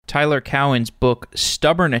Tyler Cowen's book,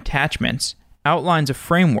 Stubborn Attachments, outlines a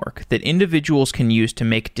framework that individuals can use to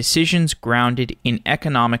make decisions grounded in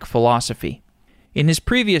economic philosophy. In his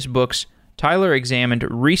previous books, Tyler examined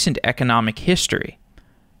recent economic history.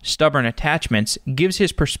 Stubborn Attachments gives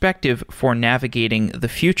his perspective for navigating the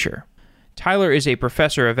future. Tyler is a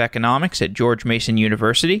professor of economics at George Mason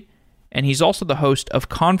University, and he's also the host of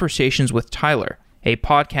Conversations with Tyler, a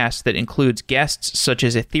podcast that includes guests such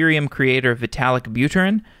as Ethereum creator Vitalik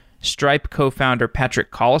Buterin, Stripe co-founder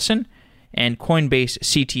Patrick Collison, and Coinbase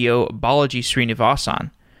CTO Balaji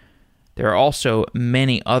Srinivasan. There are also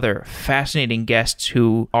many other fascinating guests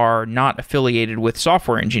who are not affiliated with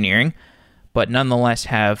software engineering, but nonetheless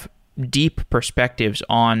have deep perspectives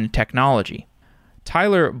on technology.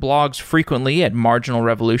 Tyler blogs frequently at Marginal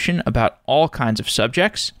Revolution about all kinds of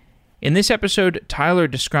subjects. In this episode, Tyler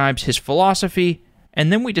describes his philosophy,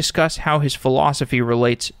 and then we discuss how his philosophy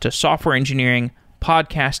relates to software engineering,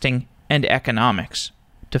 podcasting, and economics.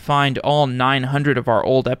 To find all 900 of our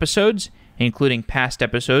old episodes, including past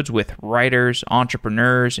episodes with writers,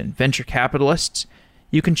 entrepreneurs, and venture capitalists,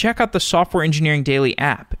 you can check out the Software Engineering Daily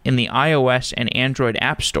app in the iOS and Android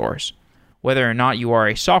app stores. Whether or not you are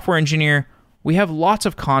a software engineer, we have lots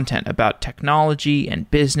of content about technology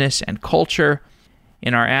and business and culture.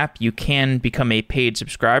 In our app, you can become a paid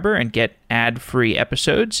subscriber and get ad-free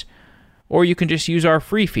episodes, or you can just use our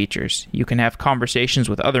free features. You can have conversations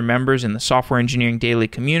with other members in the Software Engineering Daily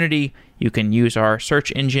community. You can use our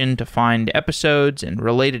search engine to find episodes and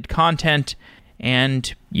related content,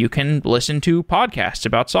 and you can listen to podcasts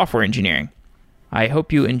about software engineering. I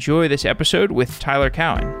hope you enjoy this episode with Tyler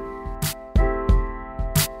Cowen.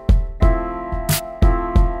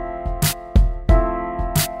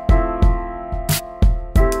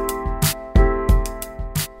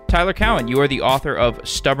 Tyler Cowen, you are the author of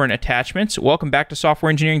Stubborn Attachments. Welcome back to Software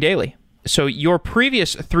Engineering Daily. So your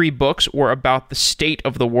previous 3 books were about the state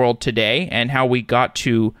of the world today and how we got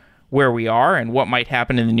to where we are and what might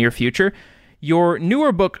happen in the near future. Your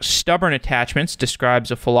newer book, Stubborn Attachments,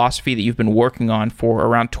 describes a philosophy that you've been working on for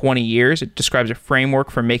around 20 years. It describes a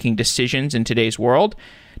framework for making decisions in today's world.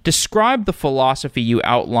 Describe the philosophy you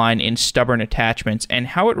outline in Stubborn Attachments and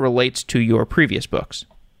how it relates to your previous books.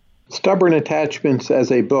 Stubborn Attachments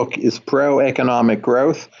as a book is pro-economic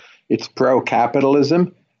growth. It's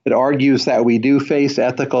pro-capitalism. It argues that we do face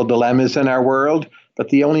ethical dilemmas in our world, but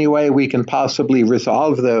the only way we can possibly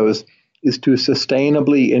resolve those is to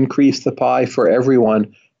sustainably increase the pie for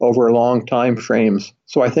everyone over long time frames.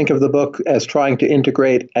 So I think of the book as trying to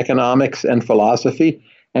integrate economics and philosophy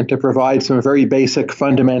and to provide some very basic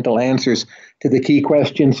fundamental answers to the key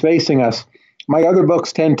questions facing us. My other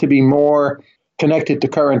books tend to be more connected to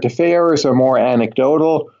current affairs or more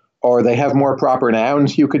anecdotal, or they have more proper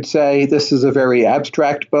nouns, you could say. This is a very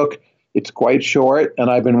abstract book. It's quite short, and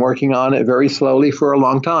I've been working on it very slowly for a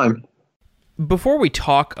long time. Before we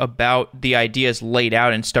talk about the ideas laid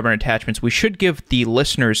out in Stubborn Attachments, we should give the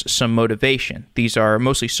listeners some motivation. These are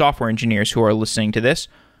mostly software engineers who are listening to this.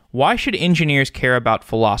 Why should engineers care about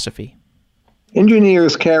philosophy?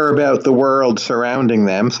 Engineers care about the world surrounding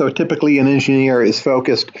them. So typically an engineer is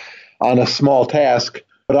focused on a small task,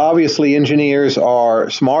 but obviously engineers are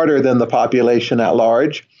smarter than the population at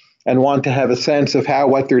large and want to have a sense of how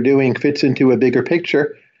what they're doing fits into a bigger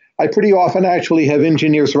picture. I pretty often actually have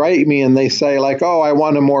engineers write me and they say like, oh, I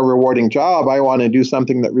want a more rewarding job. I want to do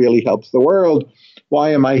something that really helps the world.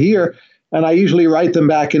 Why am I here? And I usually write them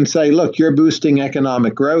back and say, look, you're boosting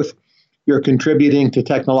economic growth. You're contributing to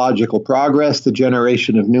technological progress, the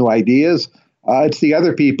generation of new ideas. It's the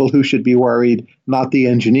other people who should be worried, not the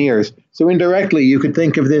engineers. So indirectly, you could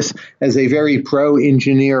think of this as a very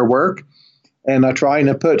pro-engineer work and trying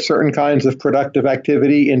to put certain kinds of productive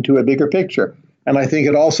activity into a bigger picture. And I think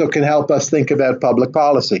it also can help us think about public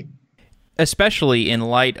policy. Especially in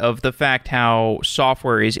light of the fact how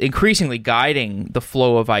software is increasingly guiding the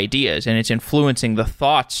flow of ideas and it's influencing the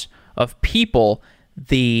thoughts of people,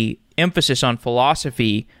 the emphasis on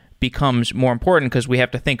philosophy becomes more important because we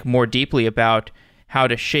have to think more deeply about how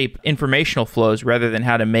to shape informational flows rather than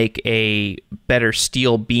how to make a better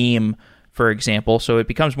steel beam, for example. So it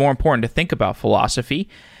becomes more important to think about philosophy.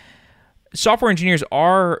 Software engineers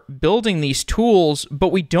are building these tools, but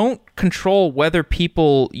we don't control whether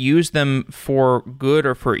people use them for good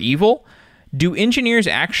or for evil. Do engineers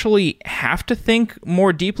actually have to think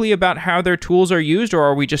more deeply about how their tools are used, or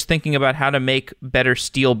are we just thinking about how to make better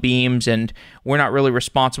steel beams and we're not really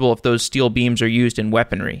responsible if those steel beams are used in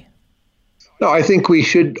weaponry? No, I think we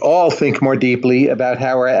should all think more deeply about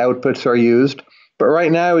how our outputs are used. But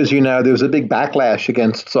right now, as you know, there's a big backlash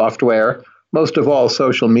against software, most of all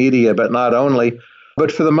social media, but not only.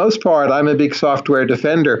 But for the most part, I'm a big software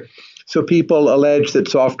defender. So people allege that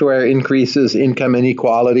software increases income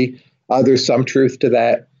inequality. There's some truth to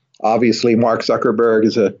that. Obviously, Mark Zuckerberg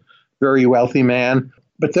is a very wealthy man.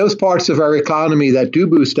 But those parts of our economy that do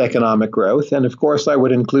boost economic growth, and of course I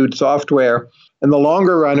would include software, in the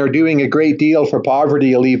longer run are doing a great deal for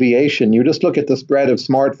poverty alleviation. You just look at the spread of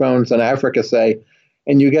smartphones in Africa, say,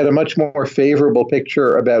 and you get a much more favorable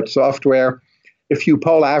picture about software. If you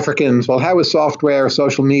poll Africans, well, how is software,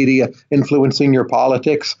 social media influencing your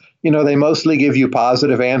politics? They mostly give you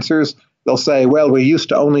positive answers. They'll say, well, we used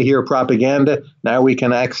to only hear propaganda. Now we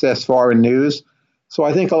can access foreign news. So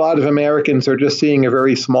I think a lot of Americans are just seeing a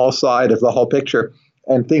very small side of the whole picture,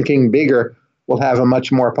 and thinking bigger will have a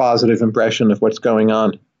much more positive impression of what's going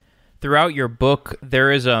on. Throughout your book, there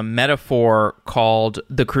is a metaphor called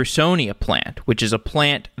the Crusonia plant, which is a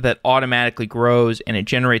plant that automatically grows and it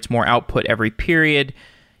generates more output every period.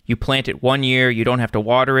 You plant it one year, you don't have to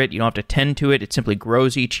water it, you don't have to tend to it. It simply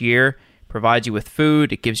grows each year, provides you with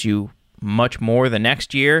food, it gives you much more the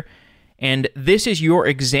next year. And this is your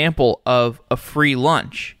example of a free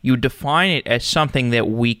lunch. You define it as something that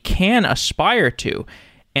we can aspire to.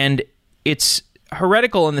 And it's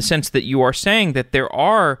heretical in the sense that you are saying that there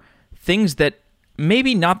are things that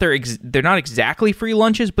maybe they're not exactly free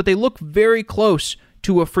lunches, but they look very close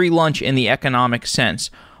to a free lunch in the economic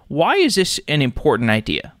sense. Why is this an important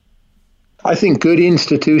idea? I think good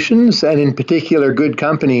institutions, and in particular good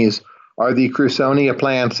companies, are the Crusonia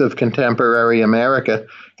plants of contemporary America.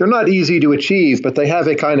 They're not easy to achieve, but they have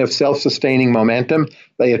a kind of self-sustaining momentum.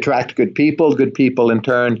 They attract good people. Good people, in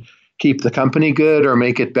turn, keep the company good or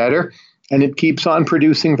make it better, and it keeps on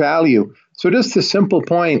producing value. So just the simple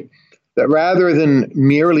point that rather than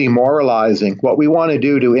merely moralizing, what we want to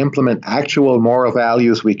do to implement actual moral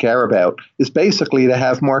values we care about is basically to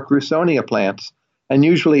have more Crusonia plants. And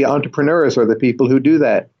usually entrepreneurs are the people who do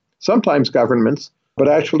that. Sometimes governments, but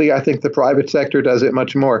actually I think the private sector does it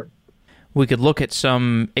much more. We could look at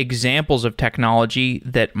some examples of technology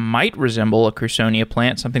that might resemble a Crusonia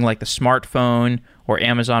plant, something like the smartphone or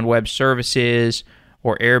Amazon Web Services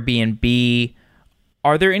or Airbnb.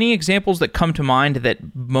 Are there any examples that come to mind that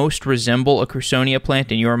most resemble a Crusonia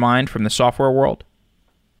plant in your mind from the software world?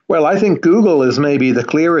 Well, I think Google is maybe the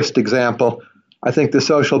clearest example. I think the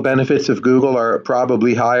social benefits of Google are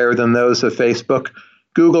probably higher than those of Facebook.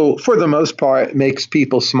 Google, for the most part, makes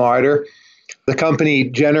people smarter. The company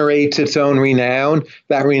generates its own renown.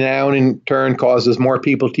 That renown, in turn, causes more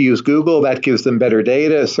people to use Google. That gives them better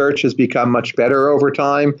data. Search has become much better over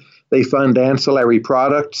time. They fund ancillary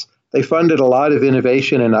products. They funded a lot of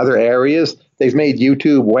innovation in other areas. They've made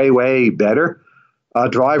YouTube way, way better.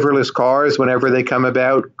 Driverless cars, whenever they come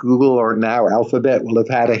about, Google or now Alphabet will have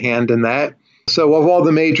had a hand in that. So of all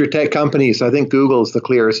the major tech companies, I think Google is the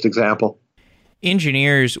clearest example.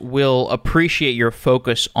 Engineers will appreciate your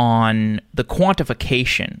focus on the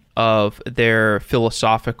quantification of their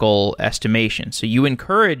philosophical estimation. So you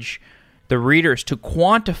encourage the readers to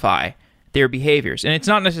quantify their behaviors. And it's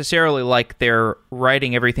not necessarily like they're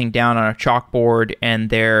writing everything down on a chalkboard and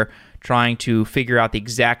they're trying to figure out the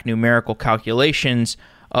exact numerical calculations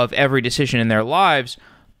of every decision in their lives,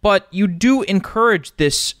 but you do encourage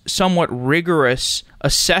this somewhat rigorous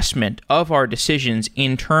assessment of our decisions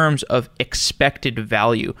in terms of expected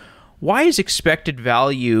value. Why is expected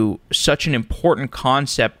value such an important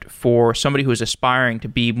concept for somebody who is aspiring to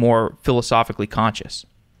be more philosophically conscious?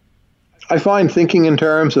 I find thinking in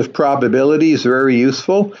terms of probabilities very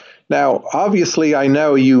useful. Now, obviously, I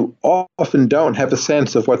know you often don't have a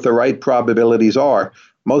sense of what the right probabilities are.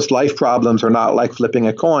 Most life problems are not like flipping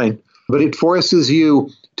a coin, but it forces you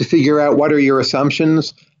to figure out what are your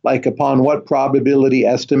assumptions, like upon what probability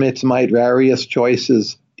estimates might various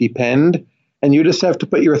choices depend. And you just have to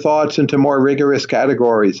put your thoughts into more rigorous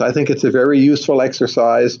categories. I think it's a very useful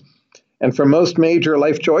exercise. And for most major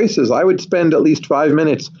life choices, I would spend at least 5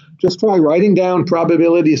 minutes just try writing down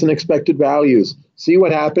probabilities and expected values. See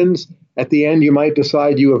what happens. At the end, you might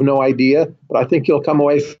decide you have no idea, but I think you'll come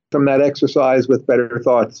away from that exercise with better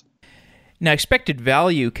thoughts. Now, expected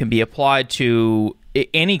value can be applied to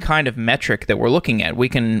any kind of metric that we're looking at. We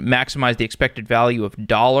can maximize the expected value of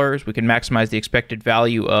dollars. We can maximize the expected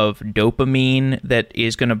value of dopamine that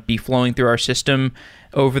is going to be flowing through our system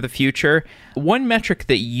over the future. One metric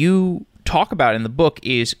that you talk about in the book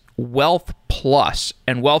is wealth plus.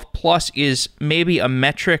 And wealth plus is maybe a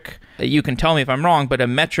metric, you can tell me if I'm wrong, but a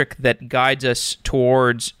metric that guides us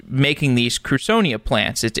towards making these Crusonia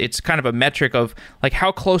plants. It's kind of a metric of like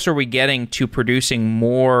how close are we getting to producing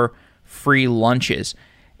more free lunches.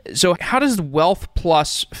 So how does wealth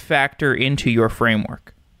plus factor into your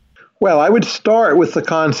framework? Well, I would start with the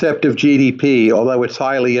concept of GDP, although it's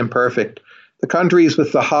highly imperfect. The countries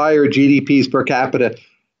with the higher GDPs per capita,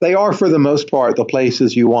 they are for the most part the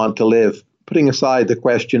places you want to live, putting aside the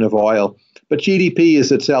question of oil. But GDP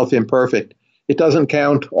is itself imperfect. It doesn't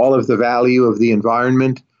count all of the value of the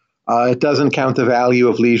environment. It doesn't count the value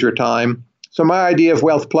of leisure time. So my idea of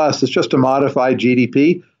Wealth Plus is just a modified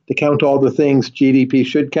GDP to count all the things GDP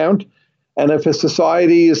should count. And if a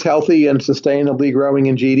society is healthy and sustainably growing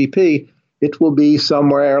in GDP, it will be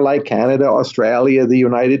somewhere like Canada, Australia, the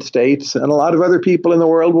United States, and a lot of other people in the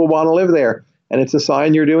world will want to live there. And it's a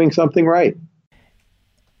sign you're doing something right.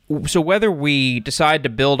 So whether we decide to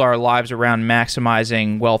build our lives around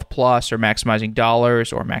maximizing Wealth Plus or maximizing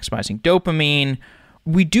dollars or maximizing dopamine,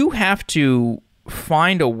 we do have to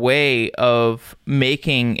find a way of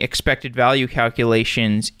making expected value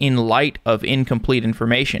calculations in light of incomplete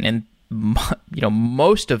information. And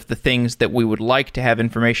most of the things that we would like to have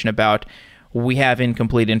information about, we have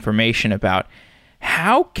incomplete information about.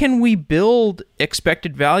 How can we build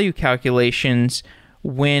expected value calculations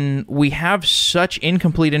when we have such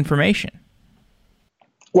incomplete information?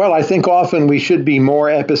 Well, I think often we should be more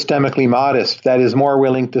epistemically modest, that is, more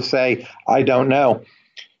willing to say, I don't know.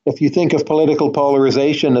 If you think of political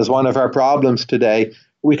polarization as one of our problems today,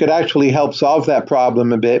 we could actually help solve that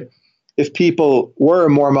problem a bit if people were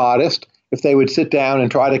more modest, if they would sit down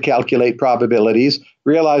and try to calculate probabilities,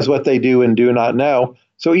 realize what they do and do not know.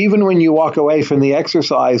 So even when you walk away from the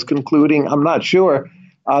exercise concluding, I'm not sure,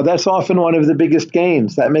 that's often one of the biggest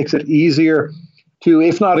gains. That makes it easier to,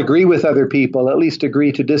 if not agree with other people, at least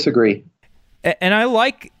agree to disagree. And I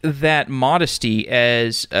like that modesty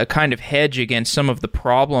as a kind of hedge against some of the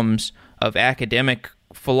problems of academic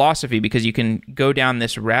philosophy, because you can go down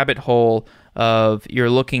this rabbit hole of you're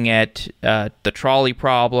looking at the trolley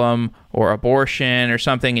problem or abortion or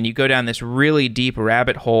something, and you go down this really deep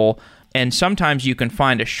rabbit hole, and sometimes you can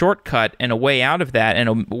find a shortcut and a way out of that and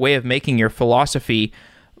a way of making your philosophy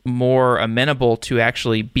more amenable to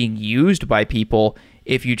actually being used by people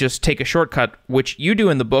if you just take a shortcut, which you do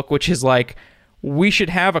in the book, which is like, we should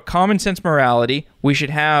have a common sense morality, we should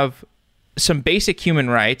have some basic human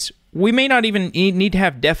rights. We may not even need to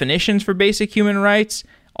have definitions for basic human rights,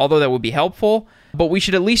 although that would be helpful, but we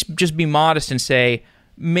should at least just be modest and say,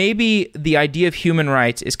 maybe the idea of human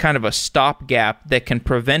rights is kind of a stopgap that can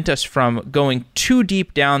prevent us from going too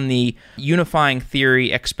deep down the unifying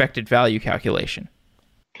theory expected value calculation.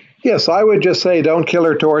 Yes, I would just say don't kill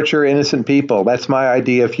or torture innocent people. That's my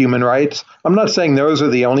idea of human rights. I'm not saying those are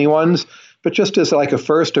the only ones, but just as like a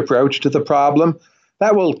first approach to the problem,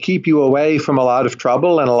 that will keep you away from a lot of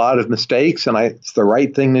trouble and a lot of mistakes, and it's the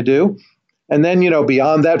right thing to do. And then,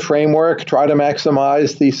 beyond that framework, try to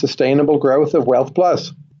maximize the sustainable growth of Wealth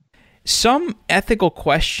Plus. Some ethical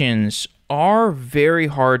questions are very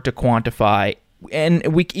hard to quantify, and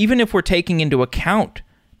even if we're taking into account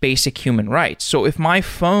basic human rights. So if my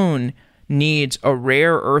phone needs a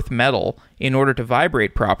rare earth metal in order to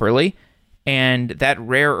vibrate properly, and that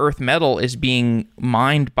rare earth metal is being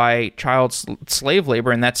mined by child slave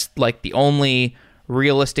labor, and that's like the only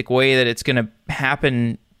realistic way that it's going to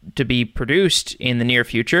happen to be produced in the near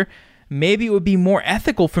future, maybe it would be more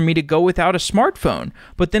ethical for me to go without a smartphone,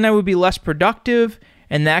 but then I would be less productive,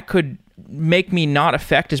 and that could make me not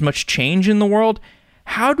affect as much change in the world.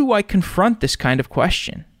 How do I confront this kind of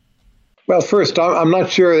question? Well, first, I'm not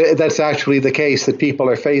sure that's actually the case, that people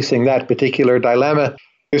are facing that particular dilemma.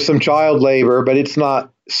 There's some child labor, but it's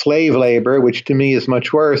not slave labor, which to me is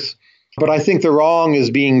much worse. But I think the wrong is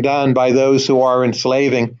being done by those who are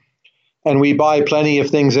enslaving. And we buy plenty of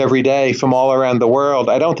things every day from all around the world.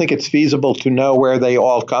 I don't think it's feasible to know where they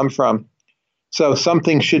all come from. So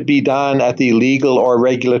something should be done at the legal or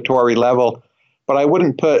regulatory level. But I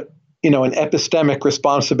wouldn't put, an epistemic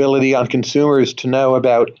responsibility on consumers to know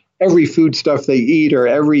about every foodstuff they eat or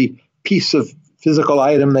every piece of physical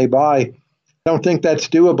item they buy. I don't think that's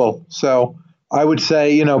doable. So I would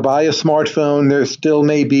say, buy a smartphone. There still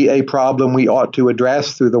may be a problem we ought to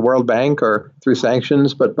address through the World Bank or through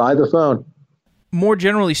sanctions, but buy the phone. More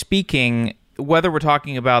generally speaking, whether we're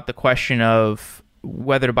talking about the question of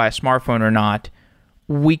whether to buy a smartphone or not,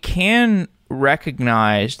 we can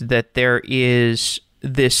recognize that there is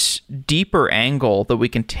this deeper angle that we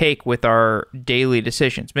can take with our daily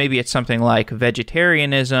decisions. Maybe it's something like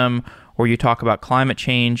vegetarianism, or you talk about climate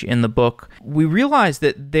change in the book. We realize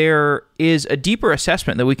that there is a deeper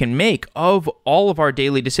assessment that we can make of all of our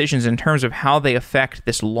daily decisions in terms of how they affect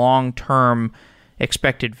this long-term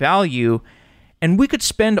expected value. And we could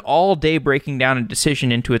spend all day breaking down a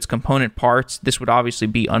decision into its component parts. This would obviously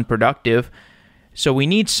be unproductive. So we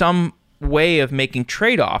need some way of making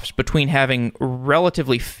trade-offs between having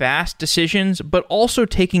relatively fast decisions, but also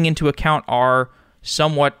taking into account our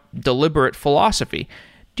somewhat deliberate philosophy.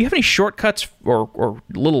 Do you have any shortcuts or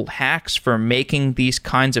little hacks for making these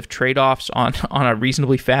kinds of trade-offs on a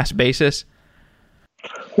reasonably fast basis?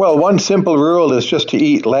 Well, one simple rule is just to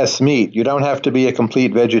eat less meat. You don't have to be a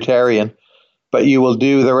complete vegetarian, but you will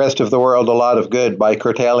do the rest of the world a lot of good by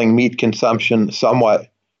curtailing meat consumption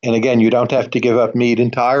somewhat. And again, you don't have to give up meat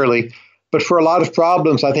entirely. But for a lot of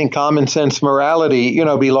problems, I think common sense morality,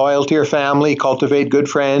 be loyal to your family, cultivate good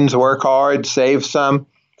friends, work hard, save some,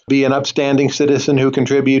 be an upstanding citizen who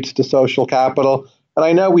contributes to social capital. And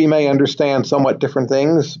I know we may understand somewhat different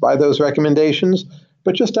things by those recommendations,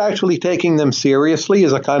 but just actually taking them seriously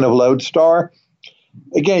is a kind of lodestar.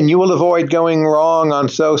 Again, you will avoid going wrong on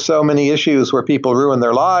so many issues where people ruin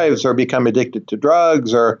their lives or become addicted to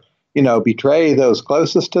drugs or, betray those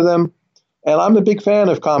closest to them. And I'm a big fan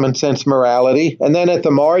of common sense morality. And then at the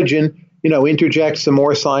margin, interject some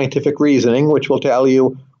more scientific reasoning, which will tell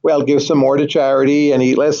you, well, give some more to charity and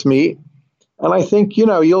eat less meat. And I think,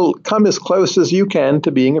 you'll come as close as you can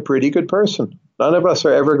to being a pretty good person. None of us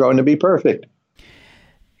are ever going to be perfect.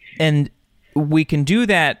 And we can do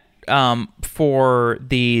that for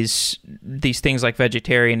these things like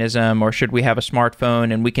vegetarianism, or should we have a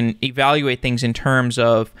smartphone, and we can evaluate things in terms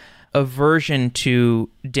of aversion to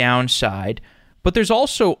downside. But there's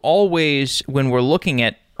also always, when we're looking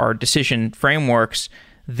at our decision frameworks,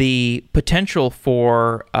 the potential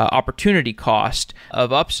for opportunity cost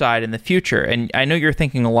of upside in the future. And I know you're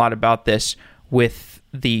thinking a lot about this with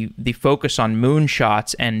the focus on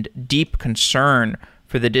moonshots and deep concern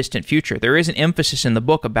for the distant future. There is an emphasis in the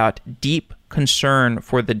book about deep concern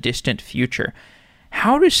for the distant future.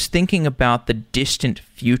 How does thinking about the distant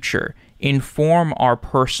future inform our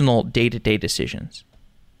personal day-to-day decisions?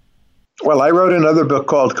 Well, I wrote another book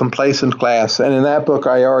called Complacent Class, and in that book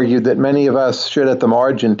I argued that many of us should at the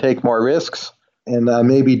margin take more risks and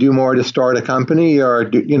maybe do more to start a company or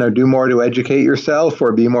do more to educate yourself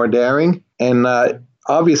or be more daring. And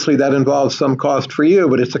obviously that involves some cost for you,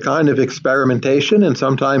 but it's a kind of experimentation, and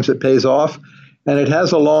sometimes it pays off, and it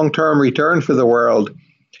has a long-term return for the world.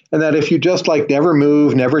 And that if you just never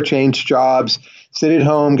move, never change jobs, sit at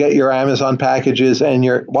home, get your Amazon packages, and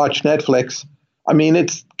watch Netflix,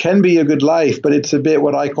 it can be a good life, but it's a bit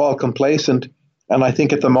what I call complacent. And I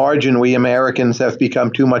think at the margin, we Americans have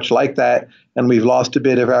become too much like that, and we've lost a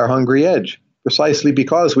bit of our hungry edge, precisely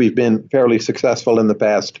because we've been fairly successful in the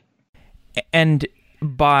past. And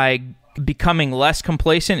by becoming less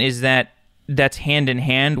complacent, that's hand in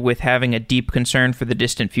hand with having a deep concern for the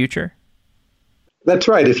distant future? That's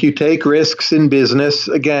right. If you take risks in business,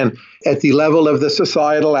 again, at the level of the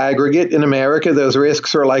societal aggregate in America, those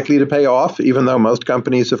risks are likely to pay off, even though most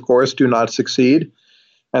companies, of course, do not succeed.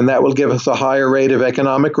 And that will give us a higher rate of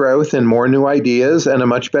economic growth and more new ideas and a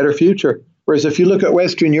much better future. Whereas if you look at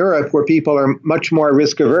Western Europe, where people are much more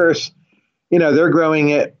risk averse, they're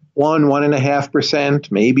growing at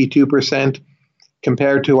 1.5%, maybe 2%,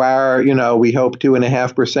 compared to our, we hope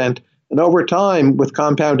 2.5%. And over time, with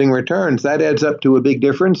compounding returns, that adds up to a big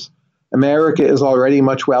difference. America is already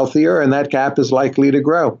much wealthier, and that gap is likely to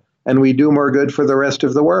grow. And we do more good for the rest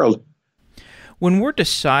of the world. When we're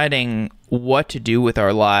deciding what to do with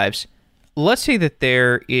our lives, let's say that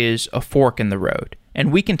there is a fork in the road,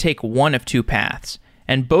 and we can take one of two paths.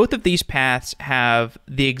 And both of these paths have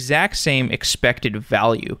the exact same expected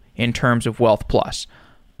value in terms of wealth plus,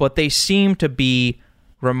 but they seem to be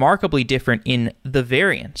remarkably different in the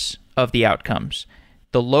variance of the outcomes.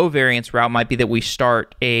 The low variance route might be that we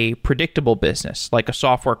start a predictable business, like a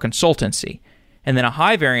software consultancy. And then a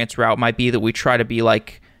high variance route might be that we try to be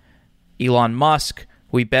like Elon Musk.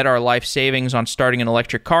 We bet our life savings on starting an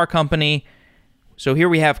electric car company. So here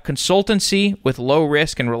we have consultancy with low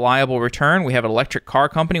risk and reliable return. We have an electric car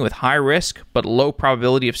company with high risk but low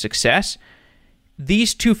probability of success.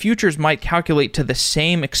 These two futures might calculate to the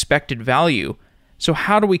same expected value. So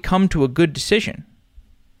how do we come to a good decision?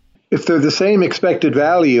 If they're the same expected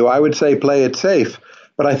value, I would say play it safe.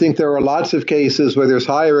 But I think there are lots of cases where there's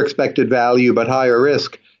higher expected value but higher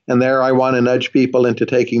risk. And there I want to nudge people into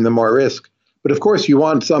taking the more risk. But of course, you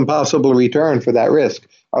want some possible return for that risk.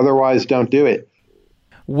 Otherwise, don't do it.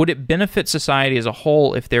 Would it benefit society as a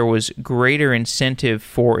whole if there was greater incentive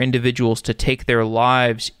for individuals to take their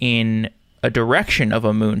lives in a direction of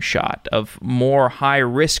a moonshot, of more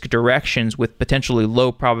high-risk directions with potentially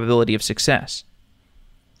low probability of success?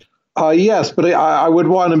 Yes, but I would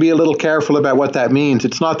want to be a little careful about what that means.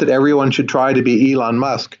 It's not that everyone should try to be Elon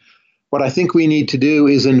Musk. What I think we need to do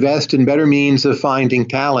is invest in better means of finding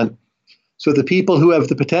talent. So the people who have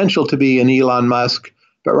the potential to be an Elon Musk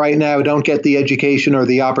but right now don't get the education or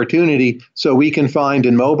the opportunity, so we can find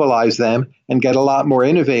and mobilize them and get a lot more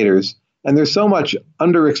innovators. And there's so much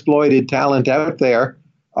underexploited talent out there.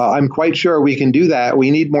 I'm quite sure we can do that.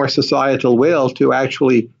 We need more societal will to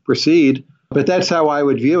actually proceed. But that's how I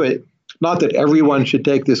would view it. Not that everyone should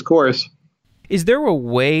take this course. Is there a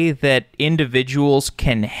way that individuals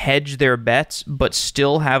can hedge their bets but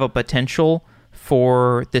still have a potential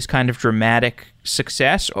for this kind of dramatic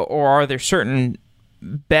success? Or are there certain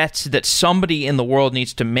bets that somebody in the world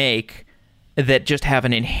needs to make that just have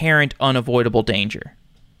an inherent unavoidable danger?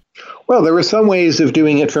 Well, there are some ways of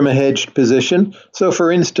doing it from a hedged position. So,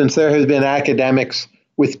 for instance, there have been academics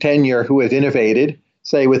with tenure who have innovated,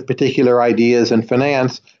 say with particular ideas in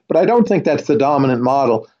finance, but I don't think that's the dominant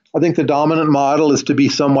model. I think the dominant model is to be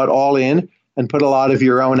somewhat all in and put a lot of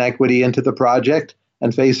your own equity into the project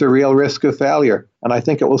and face a real risk of failure. And I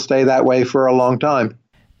think it will stay that way for a long time.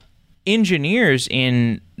 Engineers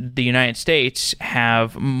in the United States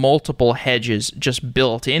have multiple hedges just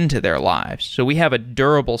built into their lives. So we have a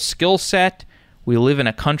durable skill set. We live in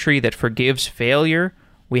a country that forgives failure.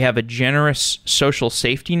 We have a generous social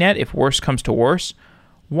safety net if worse comes to worse.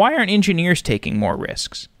 Why aren't engineers taking more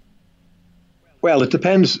risks? Well, it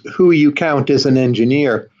depends who you count as an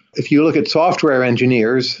engineer. If you look at software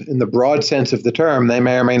engineers, in the broad sense of the term, they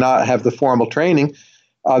may or may not have the formal training.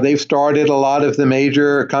 They've started a lot of the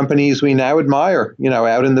major companies we now admire,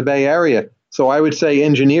 out in the Bay Area. So I would say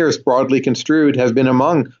engineers, broadly construed, have been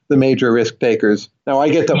among the major risk takers. Now, I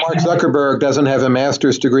get that Mark Zuckerberg doesn't have a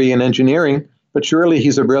master's degree in engineering, but surely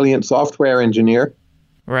he's a brilliant software engineer.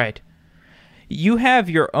 Right. You have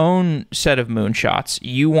your own set of moonshots.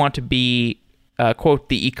 You want to be, quote,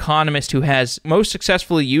 the economist who has most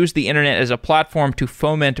successfully used the internet as a platform to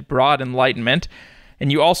foment broad enlightenment.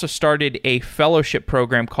 And you also started a fellowship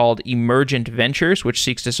program called Emergent Ventures, which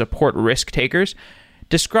seeks to support risk takers.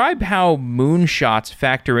 Describe how moonshots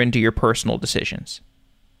factor into your personal decisions.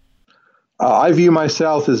 I view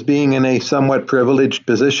myself as being in a somewhat privileged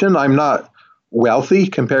position. I'm not wealthy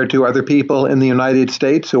compared to other people in the United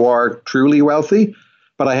States who are truly wealthy,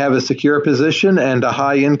 but I have a secure position and a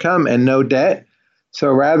high income and no debt.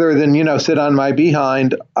 So rather than, sit on my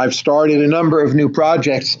behind, I've started a number of new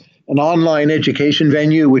projects. An online education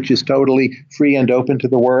venue, which is totally free and open to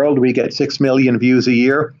the world. We get 6 million views a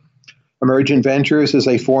year. Emergent Ventures is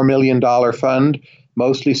a $4 million fund,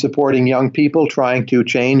 mostly supporting young people trying to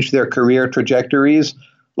change their career trajectories,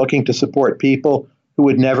 looking to support people who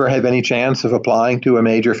would never have any chance of applying to a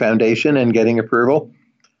major foundation and getting approval.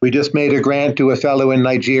 We just made a grant to a fellow in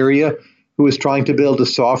Nigeria who is trying to build a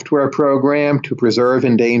software program to preserve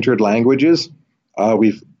endangered languages.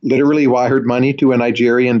 We've literally wired money to a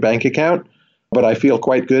Nigerian bank account, but I feel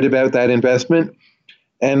quite good about that investment.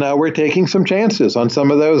 And we're taking some chances. On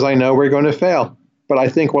some of those, I know we're going to fail, but I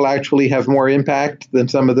think we'll actually have more impact than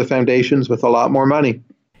some of the foundations with a lot more money.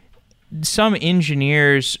 Some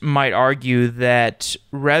engineers might argue that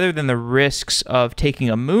rather than the risks of taking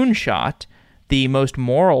a moonshot, the most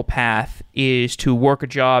moral path is to work a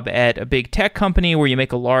job at a big tech company where you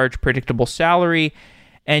make a large, predictable salary,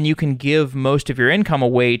 and you can give most of your income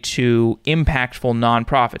away to impactful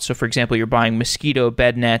nonprofits. So, for example, you're buying mosquito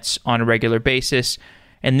bed nets on a regular basis,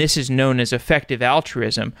 and this is known as effective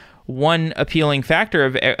altruism. One appealing factor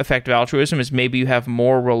of effective altruism is maybe you have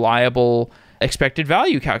more reliable expected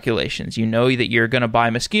value calculations. You know that you're going to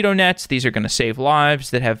buy mosquito nets. These are going to save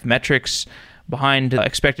lives that have metrics behind the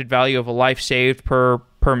expected value of a life saved per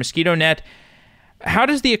mosquito net. How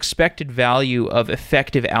does the expected value of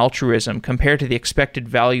effective altruism compare to the expected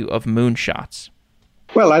value of moonshots?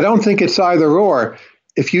 Well, I don't think it's either or.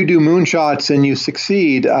 If you do moonshots and you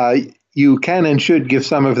succeed, you can and should give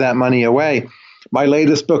some of that money away. My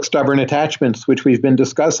latest book, Stubborn Attachments, which we've been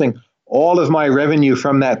discussing, all of my revenue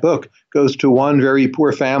from that book goes to one very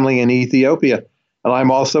poor family in Ethiopia. And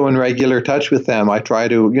I'm also in regular touch with them. I try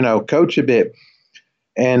to, coach a bit.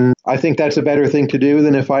 And I think that's a better thing to do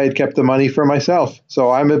than if I had kept the money for myself.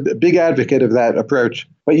 So I'm a big advocate of that approach.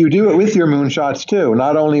 But you do it with your moonshots too,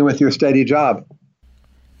 not only with your steady job.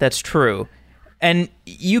 That's true. And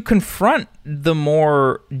you confront the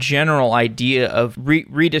more general idea of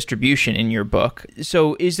redistribution in your book.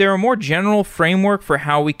 So is there a more general framework for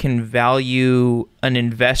how we can value an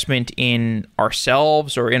investment in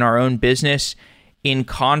ourselves or in our own business in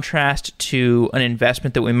contrast to an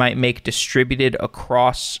investment that we might make distributed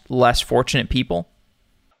across less fortunate people?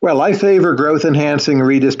 Well, I favor growth-enhancing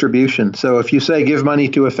redistribution. So if you say give money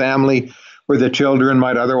to a family where the children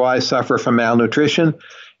might otherwise suffer from malnutrition,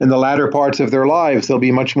 in the latter parts of their lives, they'll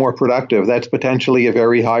be much more productive. That's potentially a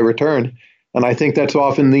very high return. And I think that's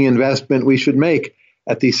often the investment we should make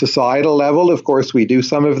At the societal level, of course, we do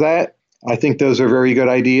some of that. I think those are very good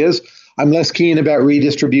ideas. I'm less keen about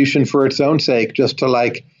redistribution for its own sake, just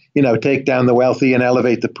to take down the wealthy and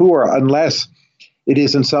elevate the poor, unless it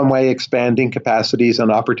is in some way expanding capacities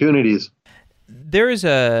and opportunities. There is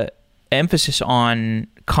a emphasis on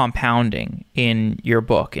compounding in your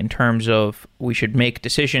book in terms of we should make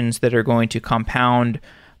decisions that are going to compound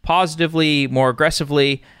positively, more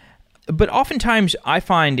aggressively. But oftentimes I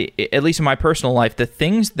find, at least in my personal life, the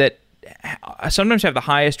things that sometimes have the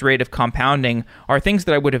highest rate of compounding are things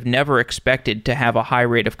that I would have never expected to have a high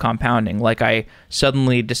rate of compounding. Like I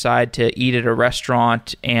suddenly decide to eat at a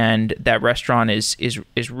restaurant and that restaurant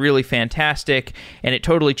is really fantastic and it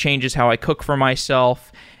totally changes how I cook for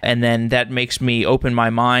myself. And then that makes me open my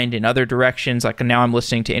mind in other directions. Like now I'm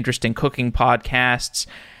listening to interesting cooking podcasts.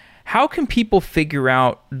 How can people figure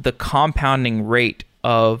out the compounding rate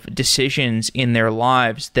of decisions in their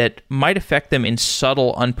lives that might affect them in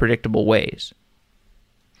subtle, unpredictable ways?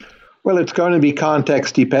 Well, it's going to be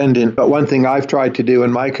context dependent, but one thing I've tried to do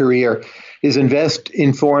in my career is invest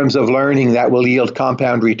in forms of learning that will yield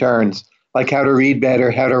compound returns, like how to read better,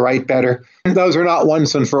 how to write better. Those are not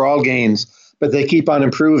once and for all gains, but they keep on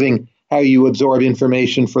improving how you absorb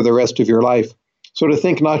information for the rest of your life. So to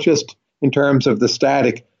think not just in terms of the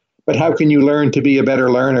static, but how can you learn to be a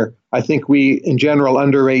better learner? I think we, in general,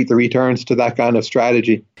 underrate the returns to that kind of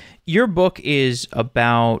strategy. Your book is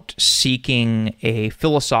about seeking a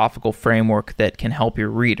philosophical framework that can help your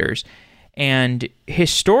readers. And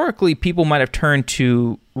historically, people might have turned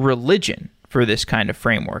to religion for this kind of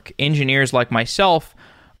framework. Engineers like myself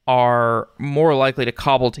are more likely to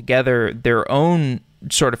cobble together their own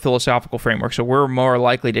sort of philosophical framework. So we're more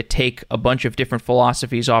likely to take a bunch of different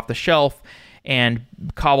philosophies off the shelf and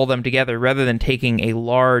cobble them together rather than taking a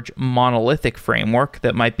large monolithic framework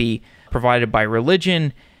that might be provided by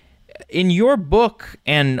religion. In your book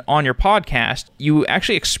and on your podcast, you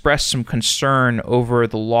actually express some concern over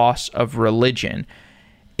the loss of religion.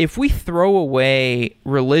 If we throw away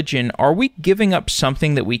religion, are we giving up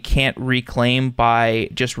something that we can't reclaim by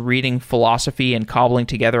just reading philosophy and cobbling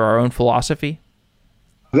together our own philosophy?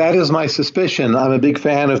 That is my suspicion. I'm a big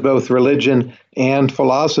fan of both religion and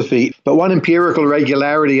philosophy. But one empirical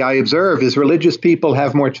regularity I observe is religious people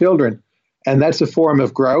have more children. And that's a form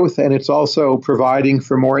of growth. And it's also providing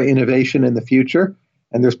for more innovation in the future.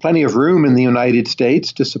 And there's plenty of room in the United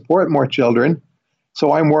States to support more children.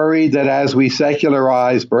 So I'm worried that as we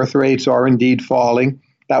secularize, birth rates are indeed falling.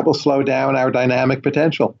 That will slow down our dynamic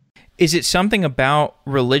potential. Is it something about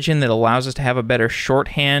religion that allows us to have a better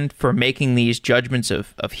shorthand for making these judgments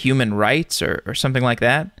of human rights or something like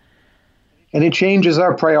that? And it changes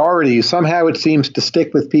our priorities. Somehow it seems to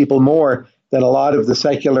stick with people more than a lot of the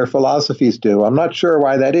secular philosophies do. I'm not sure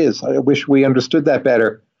why that is. I wish we understood that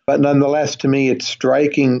better. But nonetheless, to me, it's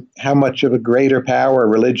striking how much of a greater power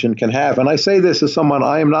religion can have. And I say this as someone,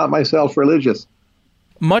 I am not myself religious.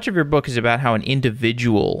 Much of your book is about how an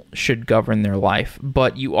individual should govern their life,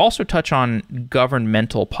 but you also touch on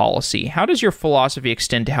governmental policy. How does your philosophy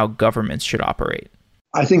extend to how governments should operate?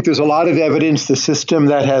 I think there's a lot of evidence the system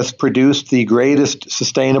that has produced the greatest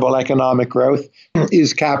sustainable economic growth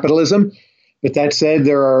is capitalism. But that said,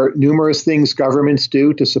 there are numerous things governments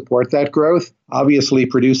do to support that growth, obviously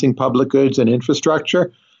producing public goods and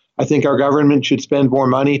infrastructure. I think our government should spend more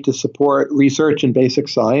money to support research in basic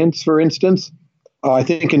science, for instance. I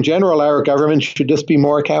think in general, our government should just be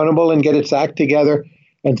more accountable and get its act together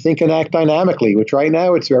and think and act dynamically, which right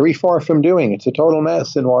now it's very far from doing. It's a total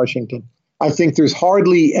mess in Washington. I think there's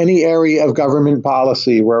hardly any area of government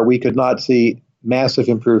policy where we could not see massive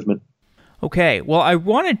improvement. Okay, well, I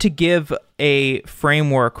wanted to give a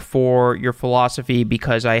framework for your philosophy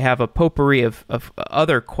because I have a potpourri of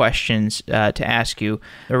other questions to ask you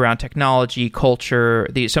around technology, culture,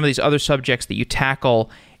 some of these other subjects that you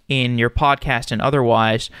tackle in your podcast and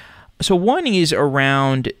otherwise. So one is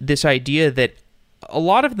around this idea that a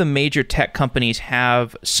lot of the major tech companies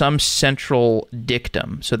have some central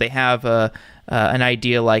dictum. So they have an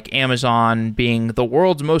idea like Amazon being the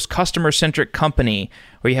world's most customer-centric company,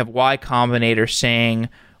 or you have Y Combinator saying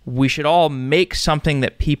we should all make something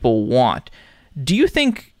that people want. Do you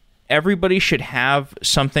think everybody should have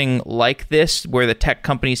something like this, where the tech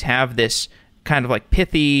companies have this kind of like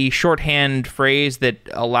pithy shorthand phrase that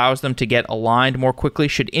allows them to get aligned more quickly?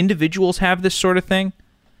 Should individuals have this sort of thing?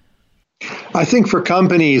 I think for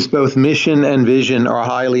companies, both mission and vision are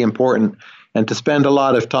highly important. And to spend a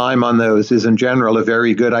lot of time on those is in general a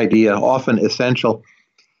very good idea, often essential.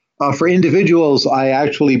 For individuals, I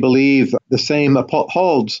actually believe the same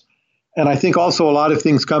holds. And I think also a lot of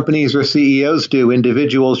things companies or CEOs do,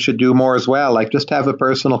 individuals should do more as well, like just have a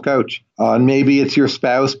personal coach. And maybe it's your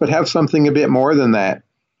spouse, but have something a bit more than that.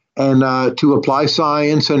 And to apply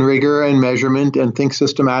science and rigor and measurement and think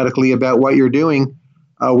systematically about what you're doing,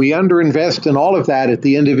 we underinvest in all of that at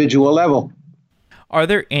the individual level. Are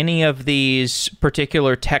there any of these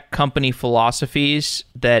particular tech company philosophies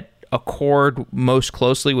that accord most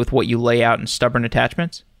closely with what you lay out in Stubborn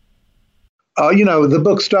Attachments? The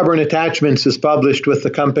book Stubborn Attachments is published with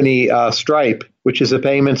the company Stripe, which is a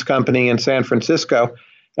payments company in San Francisco.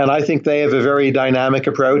 And I think they have a very dynamic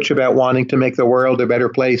approach about wanting to make the world a better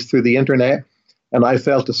place through the internet. And I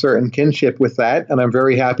felt a certain kinship with that. And I'm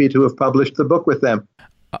very happy to have published the book with them.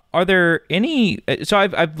 Are there any? So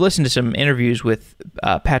I've listened to some interviews with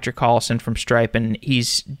Patrick Collison from Stripe, and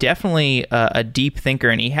he's definitely a deep thinker.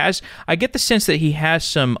 And I get the sense that he has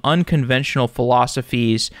some unconventional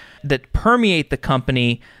philosophies that permeate the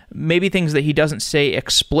company. Maybe things that he doesn't say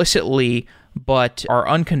explicitly, but are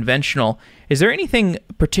unconventional. Is there anything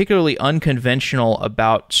particularly unconventional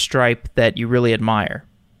about Stripe that you really admire?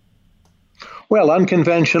 Well,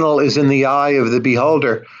 unconventional is in the eye of the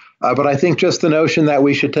beholder. But I think just the notion that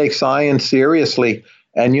we should take science seriously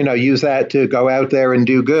and, use that to go out there and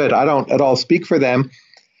do good. I don't at all speak for them,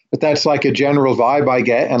 but that's like a general vibe I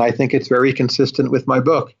get, and I think it's very consistent with my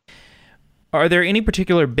book. Are there any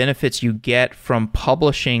particular benefits you get from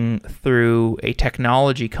publishing through a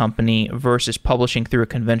technology company versus publishing through a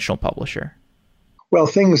conventional publisher? Well,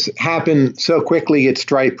 things happen so quickly at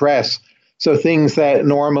Stripe Press. So things that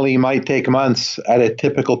normally might take months at a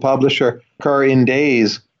typical publisher occur in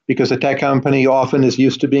days, because a tech company often is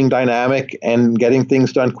used to being dynamic and getting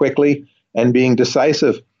things done quickly and being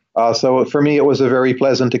decisive. So for me, it was a very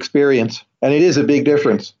pleasant experience. And it is a big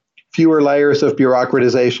difference. Fewer layers of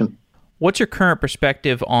bureaucratization. What's your current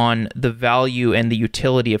perspective on the value and the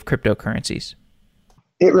utility of cryptocurrencies?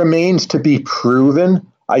 It remains to be proven.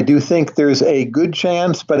 I do think there's a good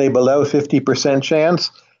chance, but a below 50%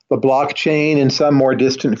 chance the blockchain in some more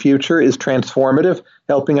distant future is transformative,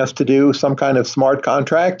 helping us to do some kind of smart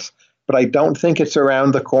contracts. But I don't think it's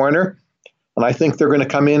around the corner. And I think they're going to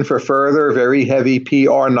come in for further very heavy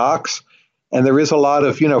PR knocks. And there is a lot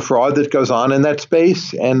of, fraud that goes on in that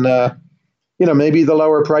space. And, maybe the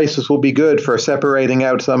lower prices will be good for separating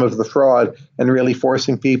out some of the fraud and really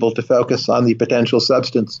forcing people to focus on the potential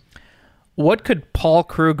substance. What could Paul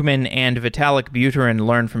Krugman and Vitalik Buterin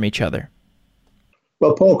learn from each other?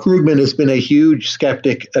 Well, Paul Krugman has been a huge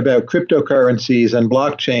skeptic about cryptocurrencies and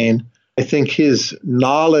blockchain. I think his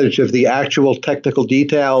knowledge of the actual technical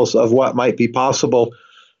details of what might be possible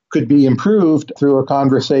could be improved through a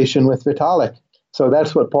conversation with Vitalik. So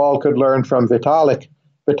that's what Paul could learn from Vitalik.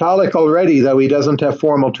 Vitalik already, though he doesn't have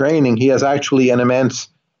formal training, he has actually an immense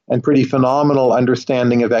and pretty phenomenal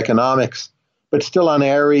understanding of economics, but still on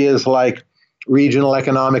areas like regional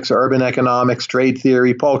economics, urban economics, trade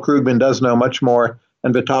theory. Paul Krugman does know much more.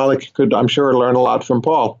 And Vitalik could, I'm sure, learn a lot from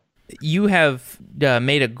Paul. You have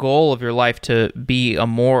made a goal of your life to be a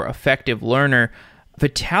more effective learner.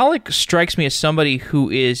 Vitalik strikes me as somebody who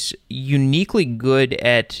is uniquely good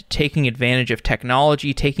at taking advantage of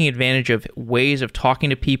technology, taking advantage of ways of talking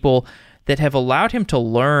to people that have allowed him to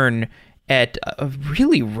learn at a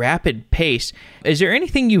really rapid pace. Is there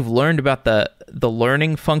anything you've learned about the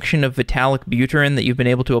learning function of Vitalik Buterin that you've been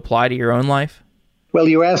able to apply to your own life? Well,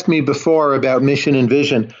 you asked me before about mission and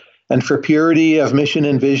vision. And for purity of mission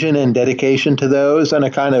and vision and dedication to those and a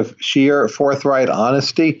kind of sheer forthright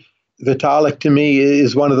honesty, Vitalik to me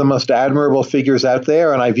is one of the most admirable figures out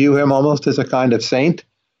there. And I view him almost as a kind of saint.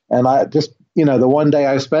 And I just, the one day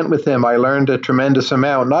I spent with him, I learned a tremendous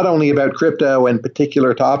amount, not only about crypto and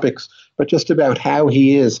particular topics, but just about how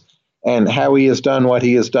he is and how he has done what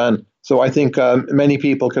he has done. So I think many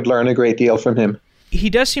people could learn a great deal from him. He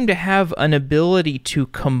does seem to have an ability to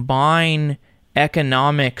combine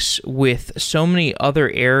economics with so many other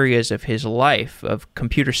areas of his life, of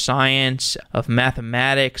computer science, of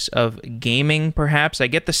mathematics, of gaming, perhaps. I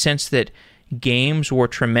get the sense that games were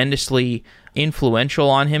tremendously influential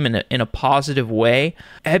on him in a positive way.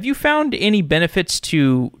 Have you found any benefits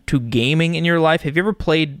to gaming in your life? Have you ever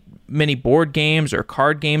played many board games or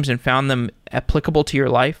card games and found them applicable to your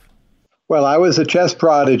life? Well, I was a chess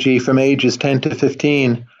prodigy from ages 10 to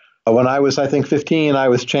 15. When I was, 15, I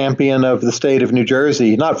was champion of the state of New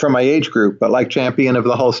Jersey, not from my age group, but like champion of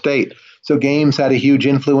the whole state. So games had a huge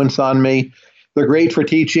influence on me. They're great for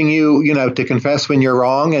teaching you, to confess when you're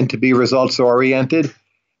wrong and to be results oriented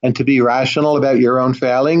and to be rational about your own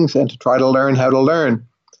failings and to try to learn how to learn.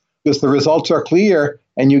 Because the results are clear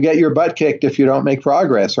and you get your butt kicked if you don't make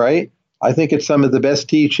progress, right? I think it's some of the best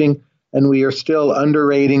teaching and we are still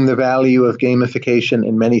underrating the value of gamification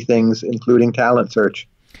in many things, including talent search.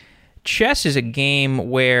 Chess is a game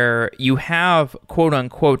where you have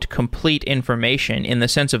quote-unquote complete information in the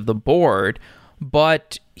sense of the board,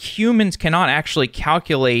 but humans cannot actually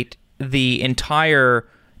calculate the entire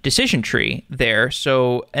decision tree there.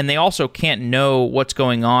 So, and they also can't know what's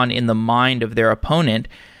going on in the mind of their opponent.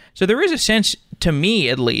 So there is a sense, to me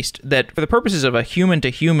at least, that for the purposes of a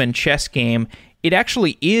human-to-human chess game, it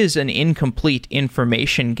actually is an incomplete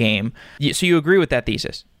information game. So you agree with that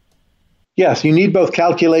thesis? Yes, you need both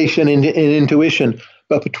calculation and intuition,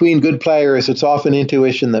 but between good players, it's often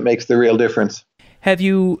intuition that makes the real difference. Have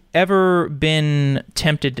you ever been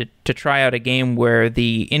tempted to try out a game where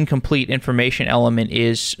the incomplete information element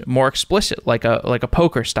is more explicit, like a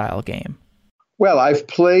poker style game? Well, I've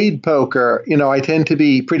played poker. I tend to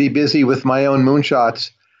be pretty busy with my own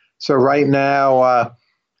moonshots. So right now,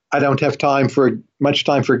 I don't have much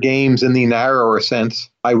time for games in the narrower sense.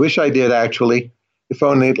 I wish I did, actually, if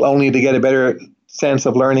only to get a better sense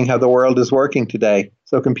of learning how the world is working today.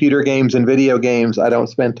 So computer games and video games I don't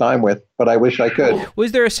spend time with, but I wish I could.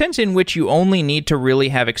 Was there a sense in which you only need to really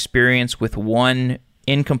have experience with one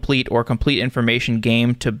incomplete or complete information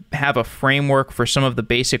game to have a framework for some of the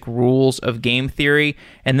basic rules of game theory,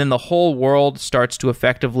 and then the whole world starts to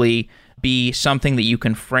effectively be something that you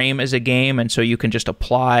can frame as a game, and so you can just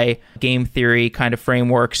apply game theory kind of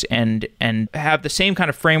frameworks and have the same kind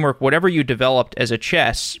of framework, whatever you developed as a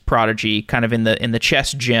chess prodigy, kind of in the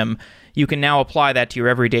chess gym, you can now apply that to your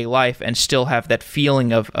everyday life and still have that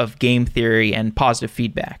feeling of game theory and positive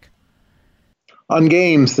feedback. On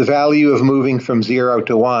games, the value of moving from 0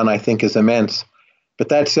 to 1, I think, is immense. But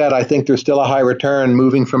that said, I think there's still a high return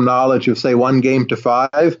moving from knowledge of, say, 1 game to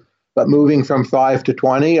 5, but moving from 5 to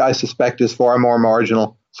 20, I suspect, is far more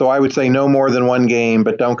marginal. So I would say no more than 1 game,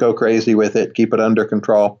 but don't go crazy with it. Keep it under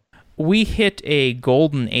control. We hit a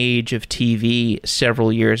golden age of TV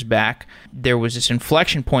several years back. There was this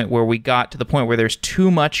inflection point where we got to the point where there's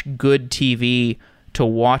too much good TV to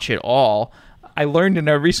watch it all. I learned in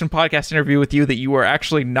a recent podcast interview with you that you are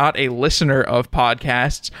actually not a listener of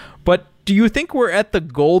podcasts, but do you think we're at the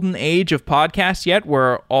golden age of podcasts yet,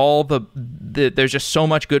 where all there's just so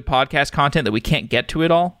much good podcast content that we can't get to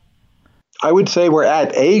it all? I would say we're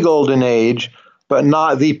at a golden age, but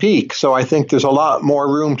not the peak. So I think there's a lot more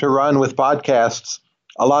room to run with podcasts,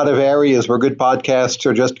 a lot of areas where good podcasts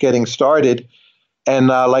are just getting started. And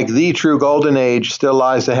like the true golden age still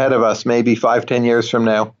lies ahead of us, maybe 5-10 years from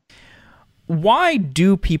now. Why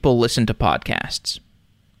do people listen to podcasts?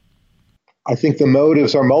 I think the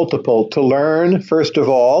motives are multiple. To learn, first of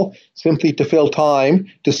all, simply to fill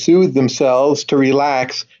time, to soothe themselves, to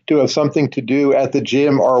relax, to have something to do at the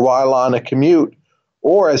gym or while on a commute,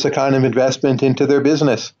 or as a kind of investment into their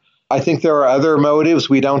business. I think there are other motives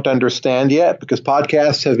we don't understand yet, because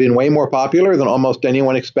podcasts have been way more popular than almost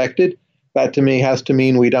anyone expected. That to me has to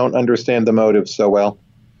mean we don't understand the motives so well.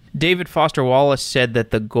 David Foster Wallace said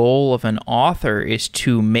that the goal of an author is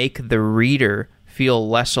to make the reader feel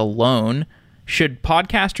less alone. Should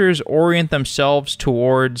podcasters orient themselves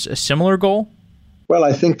towards a similar goal? Well,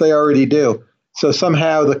 I think they already do. So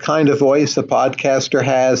somehow the kind of voice a podcaster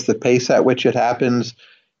has, the pace at which it happens,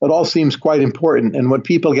 it all seems quite important. And what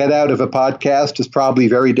people get out of a podcast is probably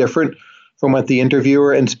very different from what the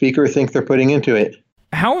interviewer and speaker think they're putting into it.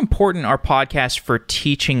 How important are podcasts for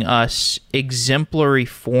teaching us exemplary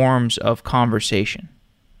forms of conversation?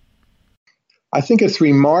 I think it's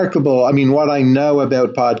remarkable. I mean, what I know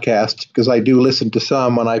about podcasts, because I do listen to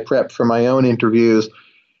some when I prep for my own interviews,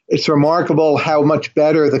 it's remarkable how much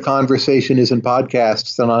better the conversation is in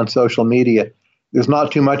podcasts than on social media. There's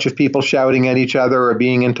not too much of people shouting at each other or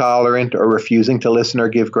being intolerant or refusing to listen or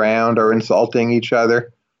give ground or insulting each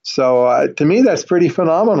other. So to me, that's pretty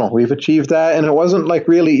phenomenal. We've achieved that, and it wasn't like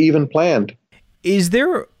really even planned. Is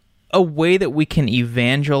there a way that we can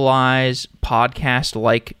evangelize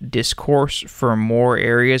podcast-like discourse for more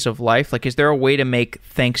areas of life? Like, is there a way to make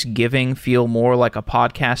Thanksgiving feel more like a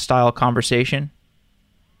podcast-style conversation?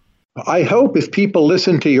 I hope if people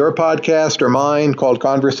listen to your podcast or mine called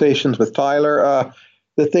Conversations with Tyler,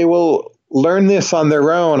 that they will learn this on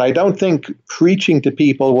their own. I don't think preaching to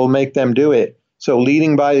people will make them do it. So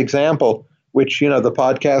leading by example, which, the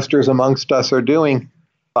podcasters amongst us are doing.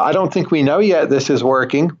 I don't think we know yet this is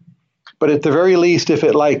working, but at the very least, if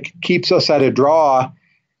it keeps us at a draw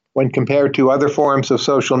when compared to other forms of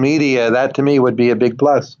social media, that to me would be a big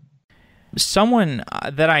plus. Someone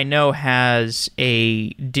that I know has a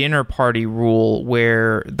dinner party rule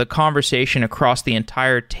where the conversation across the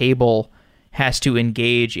entire table has to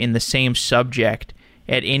engage in the same subject.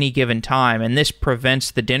 at any given time, and this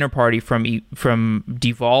prevents the dinner party from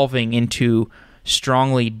devolving into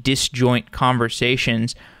strongly disjoint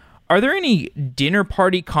conversations. Are there any dinner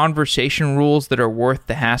party conversation rules that are worth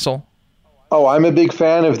the hassle? Oh, I'm a big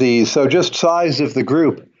fan of these. So just size of the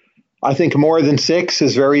group. I think more than 6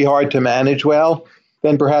 is very hard to manage well.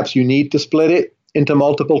 Then perhaps you need to split it into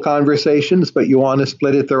multiple conversations, but you want to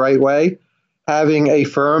split it the right way. Having a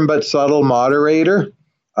firm but subtle moderator,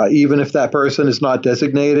 even if that person is not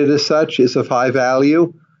designated as such, is of high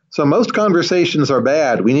value. So most conversations are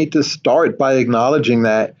bad. We need to start by acknowledging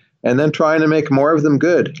that and then trying to make more of them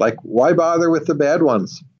good. Like, why bother with the bad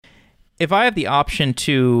ones? If I have the option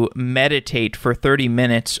to meditate for 30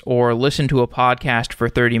 minutes or listen to a podcast for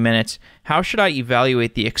 30 minutes, how should I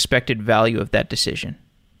evaluate the expected value of that decision?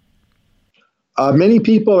 Many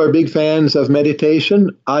people are big fans of meditation.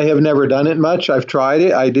 I have never done it much. I've tried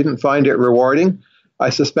it. I didn't find it rewarding. I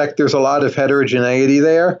suspect there's a lot of heterogeneity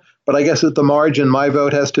there, but I guess at the margin, my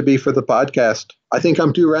vote has to be for the podcast. I think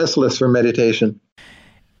I'm too restless for meditation.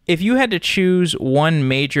 If you had to choose one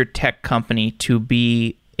major tech company to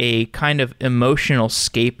be a kind of emotional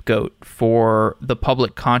scapegoat for the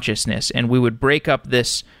public consciousness, and we would break up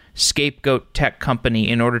this scapegoat tech company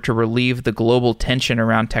in order to relieve the global tension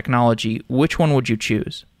around technology, which one would you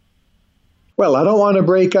choose? Well, I don't want to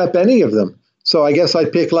break up any of them. So I guess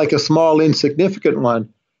I'd pick like a small, insignificant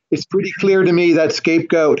one. It's pretty clear to me that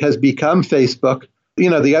scapegoat has become Facebook. You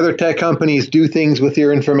know, the other tech companies do things with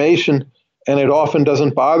your information, and it often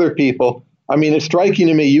doesn't bother people. I mean, it's striking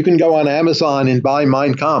to me, you can go on Amazon and buy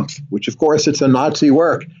Mein Kampf, which of course it's a Nazi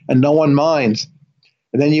work, and no one minds.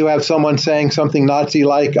 And then you have someone saying something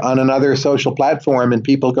Nazi-like on another social platform, and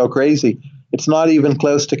people go crazy. It's not even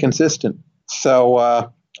close to consistent. So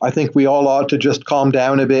I think we all ought to just calm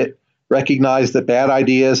down a bit, recognize that bad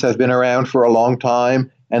ideas have been around for a long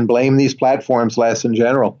time, and blame these platforms less in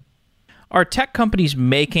general. Are tech companies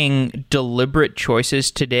making deliberate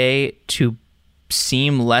choices today to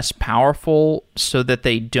seem less powerful so that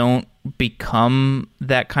they don't become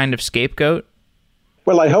that kind of scapegoat?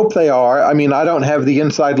 Well, I hope they are. I mean, I don't have the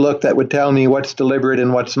inside look that would tell me what's deliberate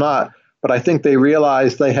and what's not, but I think they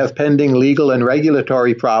realize they have pending legal and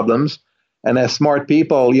regulatory problems. And as smart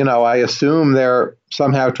people, you know, I assume they're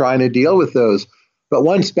somehow trying to deal with those. But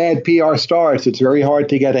once bad PR starts, it's very hard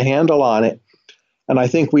to get a handle on it. And I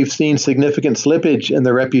think we've seen significant slippage in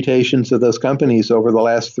the reputations of those companies over the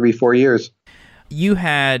last 3-4 years. You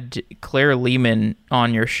had Claire Lehman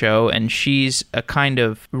on your show, and she's a kind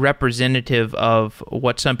of representative of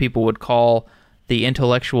what some people would call the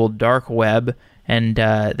intellectual dark web, and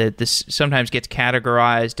that this sometimes gets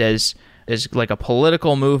categorized as like a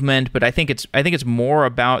political movement, but I think it's more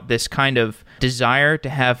about this kind of desire to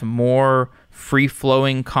have more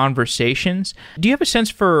free-flowing conversations. Do you have a sense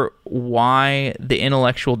for why the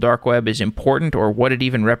intellectual dark web is important, or what it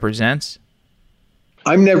even represents?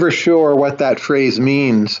 I'm never sure what that phrase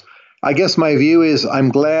means. I guess my view is I'm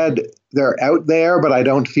glad they're out there, but I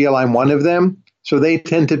don't feel I'm one of them. So they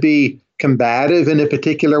tend to be combative in a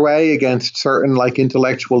particular way against certain like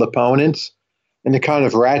intellectual opponents, and to kind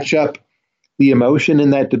of ratchet up the emotion in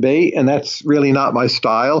that debate. And that's really not my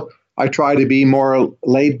style. I try to be more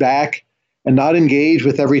laid back and not engage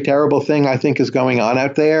with every terrible thing I think is going on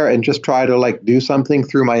out there, and just try to like do something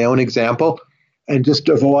through my own example, and just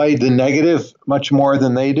avoid the negative much more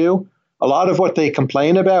than they do. A lot of what they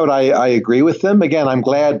complain about, I agree with them. Again, I'm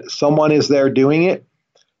glad someone is there doing it,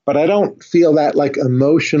 but I don't feel that like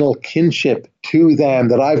emotional kinship to them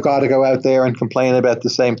that I've got to go out there and complain about the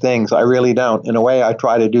same things. I really don't. In a way, I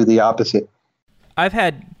try to do the opposite. I've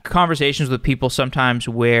had conversations with people sometimes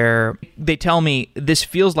where they tell me this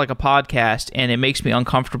feels like a podcast and it makes me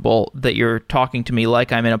uncomfortable that you're talking to me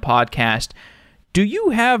like I'm in a podcast. Do you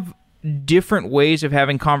have different ways of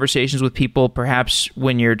having conversations with people, perhaps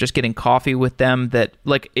when you're just getting coffee with them, that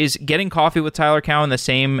like, is getting coffee with Tyler Cowen the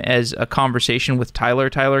same as a conversation with Tyler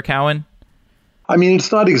Cowen? I mean,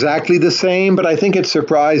 it's not exactly the same, but I think it's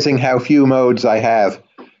surprising how few modes I have.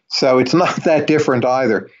 So it's not that different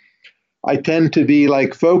either. I tend to be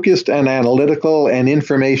like focused and analytical and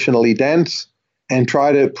informationally dense, and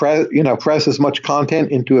try to press as much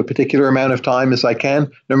content into a particular amount of time as I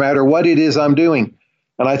can, no matter what it is I'm doing.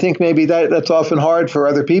 And I think maybe that's often hard for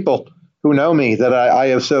other people who know me, that I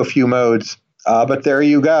have so few modes. But there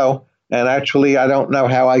you go. And actually, I don't know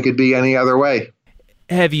how I could be any other way.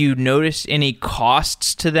 Have you noticed any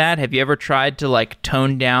costs to that? Have you ever tried to like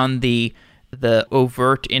tone down the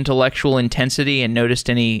overt intellectual intensity and noticed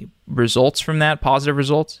any results from that, positive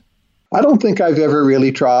results? I don't think I've ever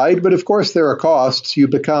really tried, but of course there are costs. You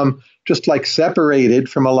become just like separated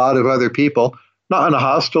from a lot of other people, not in a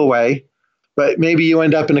hostile way, But maybe you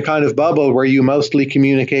end up in a kind of bubble where you mostly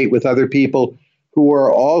communicate with other people who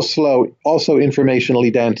are also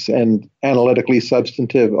informationally dense and analytically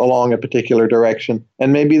substantive along a particular direction.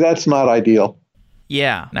 And maybe that's not ideal.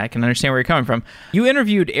 Yeah, I can understand where you're coming from. You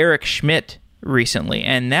interviewed Eric Schmidt recently,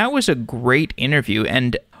 and that was a great interview.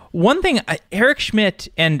 And one thing, Eric Schmidt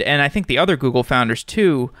and I think the other Google founders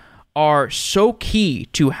too, are so key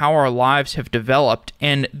to how our lives have developed,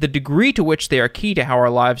 and the degree to which they are key to how our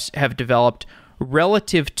lives have developed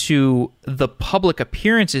relative to the public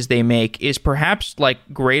appearances they make is perhaps like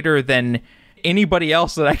greater than anybody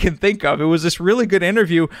else that I can think of. It was this really good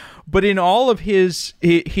interview, but in all of his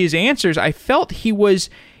answers, I felt he was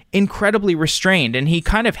incredibly restrained, and he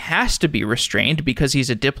kind of has to be restrained because he's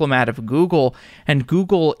a diplomat of Google, and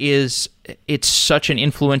Google it's such an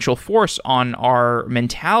influential force on our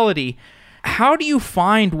mentality. How do you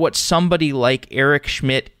find what somebody like Eric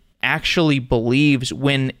Schmidt actually believes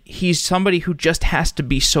when he's somebody who just has to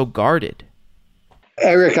be so guarded?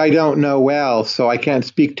 Eric, I don't know well, so I can't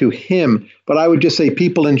speak to him, but I would just say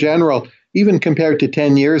people in general, even compared to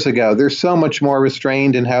 10 years ago, they're so much more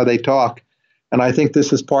restrained in how they talk. And I think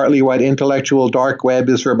this is partly what intellectual dark web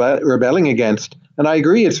is rebelling against. And I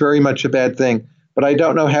agree it's very much a bad thing, but I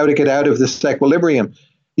don't know how to get out of this equilibrium.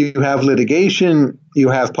 You have litigation, you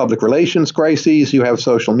have public relations crises, you have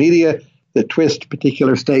social media that twist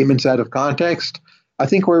particular statements out of context. I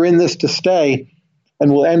think we're in this to stay,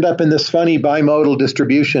 and we'll end up in this funny bimodal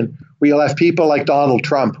distribution where you'll have people like Donald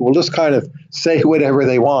Trump who will just kind of say whatever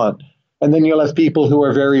they want. And then you'll have people who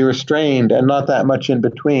are very restrained and not that much in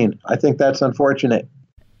between. I think that's unfortunate.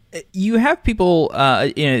 You have people,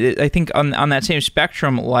 I think, on that same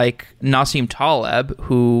spectrum, like Nassim Taleb,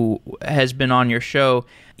 who has been on your show.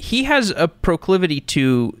 He has a proclivity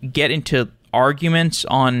to get into arguments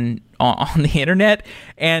on the internet,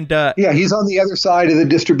 and yeah, he's on the other side of the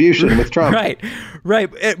distribution with Trump.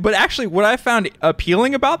 Right. But actually, what I found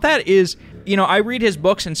appealing about that is, I read his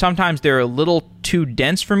books, and sometimes they're a little too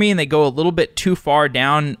dense for me, and they go a little bit too far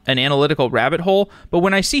down an analytical rabbit hole. But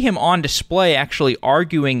when I see him on display actually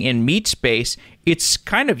arguing in meat space, it's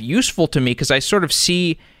kind of useful to me because I sort of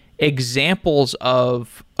see examples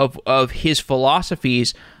of his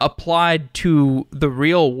philosophies applied to the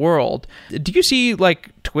real world. Do you see like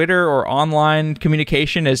Twitter or online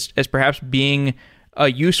communication as perhaps being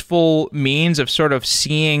a useful means of sort of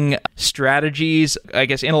seeing strategies, I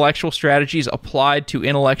guess intellectual strategies applied to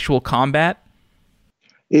intellectual combat?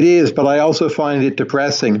 It is, but I also find it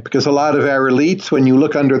depressing because a lot of our elites, when you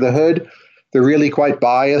look under the hood, they're really quite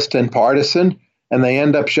biased and partisan, and they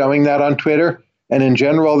end up showing that on Twitter. And in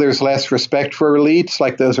general, there's less respect for elites,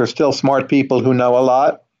 like those are still smart people who know a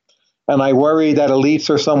lot. And I worry that elites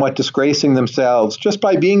are somewhat disgracing themselves just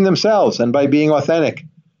by being themselves and by being authentic.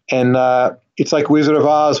 And it's like Wizard of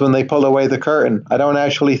Oz when they pull away the curtain. I don't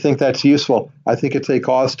actually think that's useful. I think it's a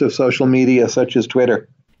cost of social media such as Twitter.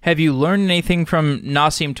 Have you learned anything from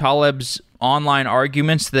Nassim Taleb's online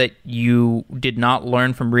arguments that you did not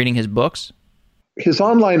learn from reading his books? His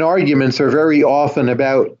online arguments are very often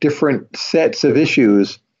about different sets of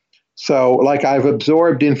issues. So, like, I've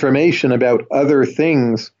absorbed information about other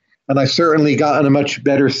things, and I've certainly gotten a much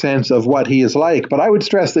better sense of what he is like. But I would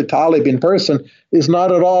stress that Taleb in person is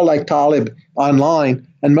not at all like Taleb online,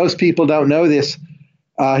 and most people don't know this.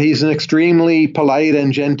 He's an extremely polite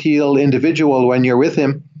and genteel individual when you're with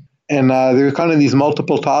him. And there are kind of these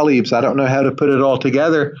multiple Talebs. I don't know how to put it all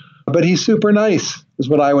together, but he's super nice, is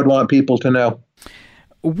what I would want people to know.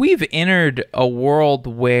 We've entered a world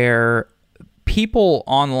where people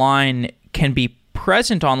online can be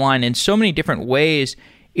present online in so many different ways.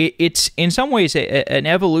 It's in some ways an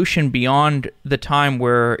evolution beyond the time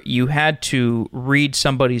where you had to read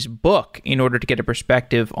somebody's book in order to get a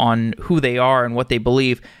perspective on who they are and what they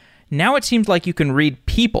believe. Now it seems like you can read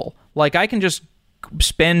people. Like I can just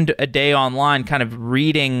spend a day online kind of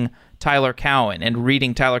reading Tyler Cowen and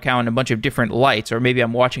reading Tyler Cowen in a bunch of different lights, or maybe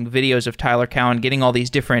I'm watching videos of Tyler Cowen, getting all these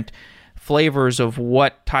different flavors of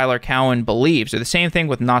what Tyler Cowen believes. Or the same thing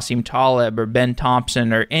with Nassim Taleb or Ben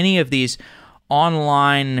Thompson or any of these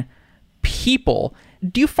online people.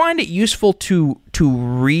 Do you find it useful to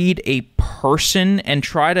read a person and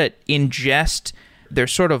try to ingest their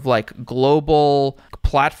sort of like global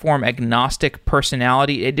platform agnostic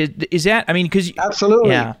personality? Is that, I mean, because... Absolutely.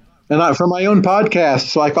 Yeah. And for my own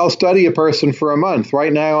podcasts, like I'll study a person for a month.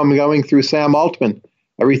 Right now, I'm going through Sam Altman.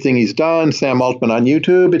 Everything he's done, Sam Altman on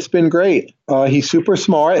YouTube, it's been great. He's super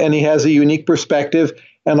smart and he has a unique perspective.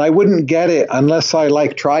 And I wouldn't get it unless I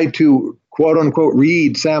tried to, quote unquote,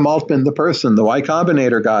 read Sam Altman, the person, the Y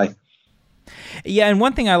Combinator guy. Yeah, and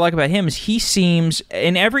one thing I like about him is he seems,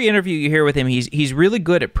 in every interview you hear with him, he's really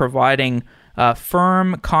good at providing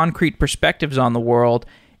firm, concrete perspectives on the world,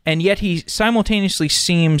 and yet he simultaneously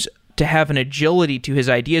seems to have an agility to his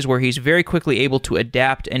ideas where he's very quickly able to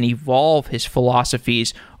adapt and evolve his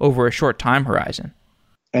philosophies over a short time horizon.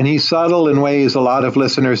 And he's subtle in ways a lot of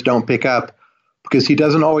listeners don't pick up because he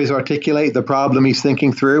doesn't always articulate the problem he's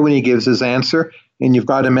thinking through when he gives his answer, and you've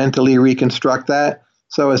got to mentally reconstruct that.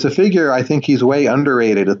 So as a figure, I think he's way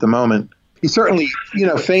underrated at the moment. He's certainly,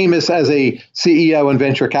 famous as a CEO and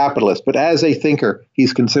venture capitalist, but as a thinker,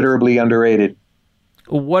 he's considerably underrated.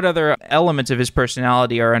 What other elements of his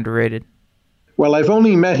personality are underrated? Well, I've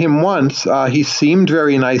only met him once. He seemed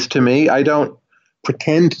very nice to me. I don't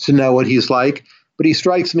pretend to know what he's like, but he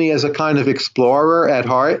strikes me as a kind of explorer at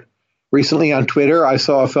heart. Recently on Twitter, I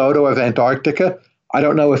saw a photo of Antarctica. I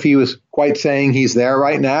don't know if he was quite saying he's there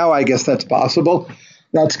right now. I guess that's possible.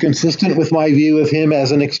 That's consistent with my view of him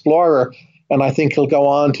as an explorer. And I think he'll go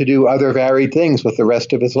on to do other varied things with the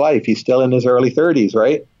rest of his life. He's still in his early 30s,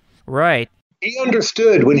 right? Right. He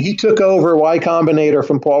understood when he took over Y Combinator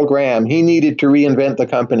from Paul Graham, he needed to reinvent the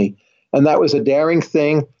company. And that was a daring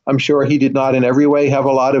thing. I'm sure he did not in every way have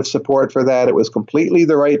a lot of support for that. It was completely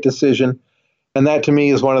the right decision. And that, to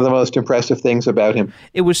me, is one of the most impressive things about him.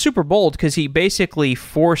 It was super bold because he basically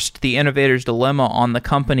forced the innovator's dilemma on the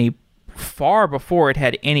company far before it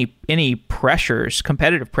had any pressures,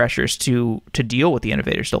 competitive pressures to deal with the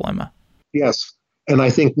innovator's dilemma. Yes. And I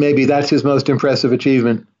think maybe that's his most impressive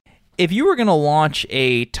achievement. If you were going to launch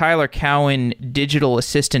a Tyler Cowen digital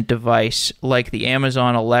assistant device like the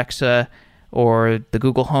Amazon Alexa or the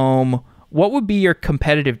Google Home, what would be your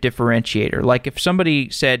competitive differentiator? Like if somebody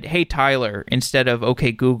said, "Hey, Tyler," instead of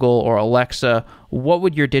 "Okay, Google" or Alexa, what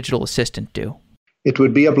would your digital assistant do? It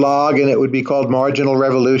would be a blog, and it would be called Marginal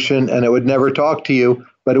Revolution, and it would never talk to you,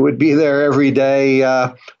 but it would be there every day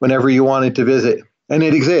whenever you wanted to visit. And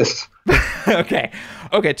it exists. Okay.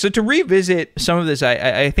 So to revisit some of this,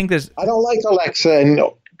 I think there's... I don't like Alexa and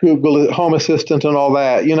Google Home Assistant and all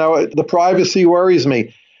that. The privacy worries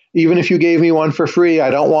me. Even if you gave me one for free, I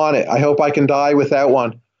don't want it. I hope I can die without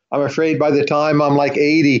one. I'm afraid by the time I'm like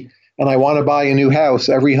 80 and I want to buy a new house,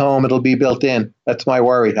 every home it'll be built in. That's my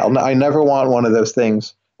worry. I never want one of those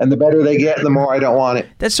things. And the better they get, the more I don't want it.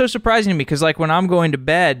 That's so surprising to me because, like, when I'm going to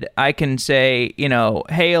bed, I can say,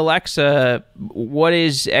 "Hey, Alexa, what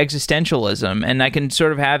is existentialism?" And I can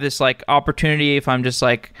sort of have this, like, opportunity if I'm just,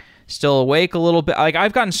 like, still awake a little bit. Like,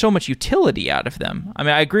 I've gotten so much utility out of them. I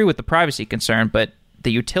mean, I agree with the privacy concern, but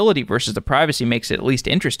the utility versus the privacy makes it at least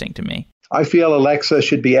interesting to me. I feel Alexa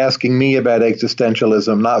should be asking me about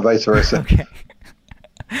existentialism, not vice versa. Okay.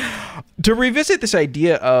 To revisit this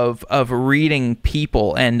idea of reading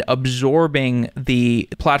people and absorbing the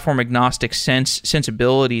platform agnostic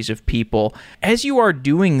sensibilities of people, as you are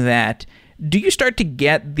doing that, do you start to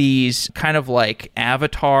get these kind of like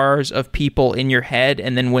avatars of people in your head,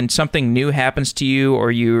 and then when something new happens to you,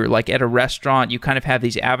 or you're like at a restaurant, you kind of have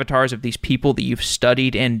these avatars of these people that you've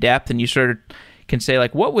studied in depth, and you sort of can say,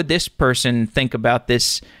 like, what would this person think about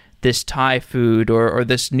this Thai food or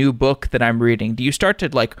this new book that I'm reading? Do you start to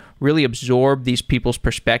like really absorb these people's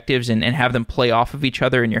perspectives and have them play off of each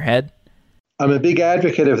other in your head? I'm a big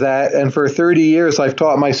advocate of that. And for 30 years, I've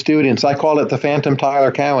taught my students, I call it the Phantom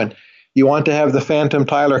Tyler Cowen. You want to have the Phantom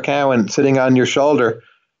Tyler Cowen sitting on your shoulder,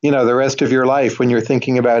 the rest of your life when you're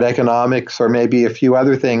thinking about economics or maybe a few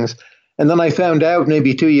other things. And then I found out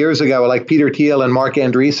maybe 2 years ago, like Peter Thiel and Mark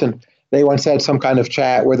Andreessen, they once had some kind of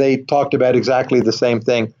chat where they talked about exactly the same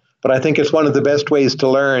thing. But I think it's one of the best ways to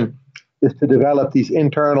learn is to develop these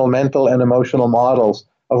internal mental and emotional models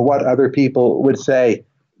of what other people would say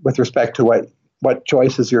with respect to what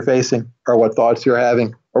choices you're facing or what thoughts you're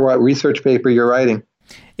having or what research paper you're writing.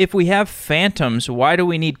 If we have phantoms, why do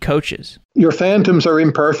we need coaches? Your phantoms are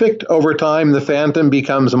imperfect. Over time, the phantom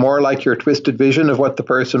becomes more like your twisted vision of what the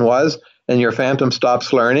person was, and your phantom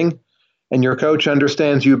stops learning. And your coach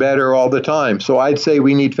understands you better all the time. So I'd say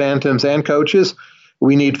we need phantoms and coaches.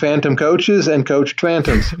 We need phantom coaches and coached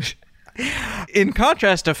phantoms. In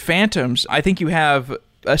contrast to phantoms, I think you have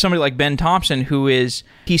somebody like Ben Thompson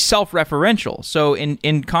he's self-referential. So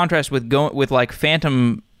in contrast with like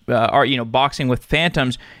phantom boxing with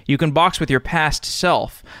phantoms, you can box with your past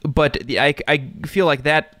self. But I feel like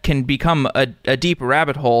that can become a deep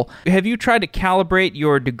rabbit hole. Have you tried to calibrate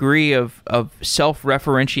your degree of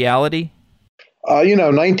self-referentiality?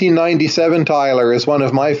 1997 Tyler is one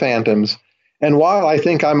of my phantoms. And while I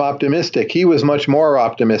think I'm optimistic, he was much more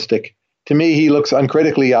optimistic. To me, he looks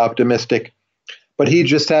uncritically optimistic. But he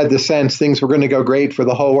just had the sense things were going to go great for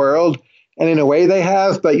the whole world. And in a way they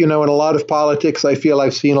have. But, in a lot of politics, I feel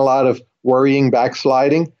I've seen a lot of worrying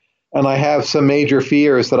backsliding. And I have some major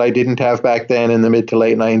fears that I didn't have back then in the mid to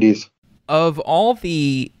late 90s. Of all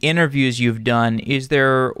the interviews you've done, is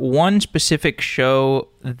there one specific show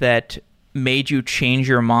that made you change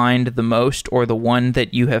your mind the most, or the one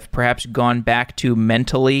that you have perhaps gone back to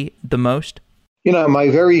mentally the most? My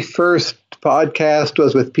very first podcast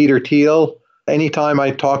was with Peter Thiel. Anytime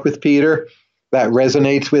I talk with Peter, that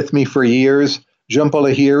resonates with me for years. Jhumpa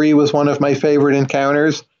Lahiri was one of my favorite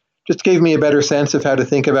encounters. Just gave me a better sense of how to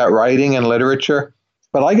think about writing and literature.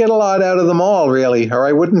 But I get a lot out of them all, really, or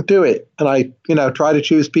I wouldn't do it. And I, try to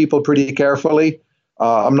choose people pretty carefully.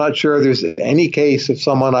 I'm not sure there's any case of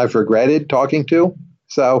someone I've regretted talking to.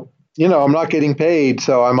 So, I'm not getting paid,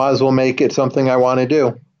 so I might as well make it something I want to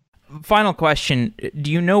do. Final question.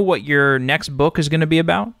 Do you know what your next book is going to be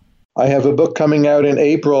about? I have a book coming out in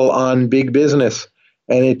April on big business,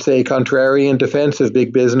 and it's a contrarian defense of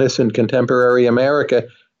big business in contemporary America.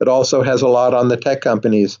 It also has a lot on the tech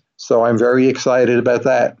companies. So I'm very excited about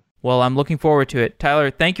that. Well, I'm looking forward to it. Tyler,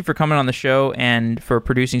 thank you for coming on the show and for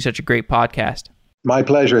producing such a great podcast. My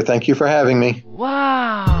pleasure. Thank you for having me.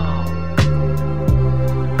 Wow.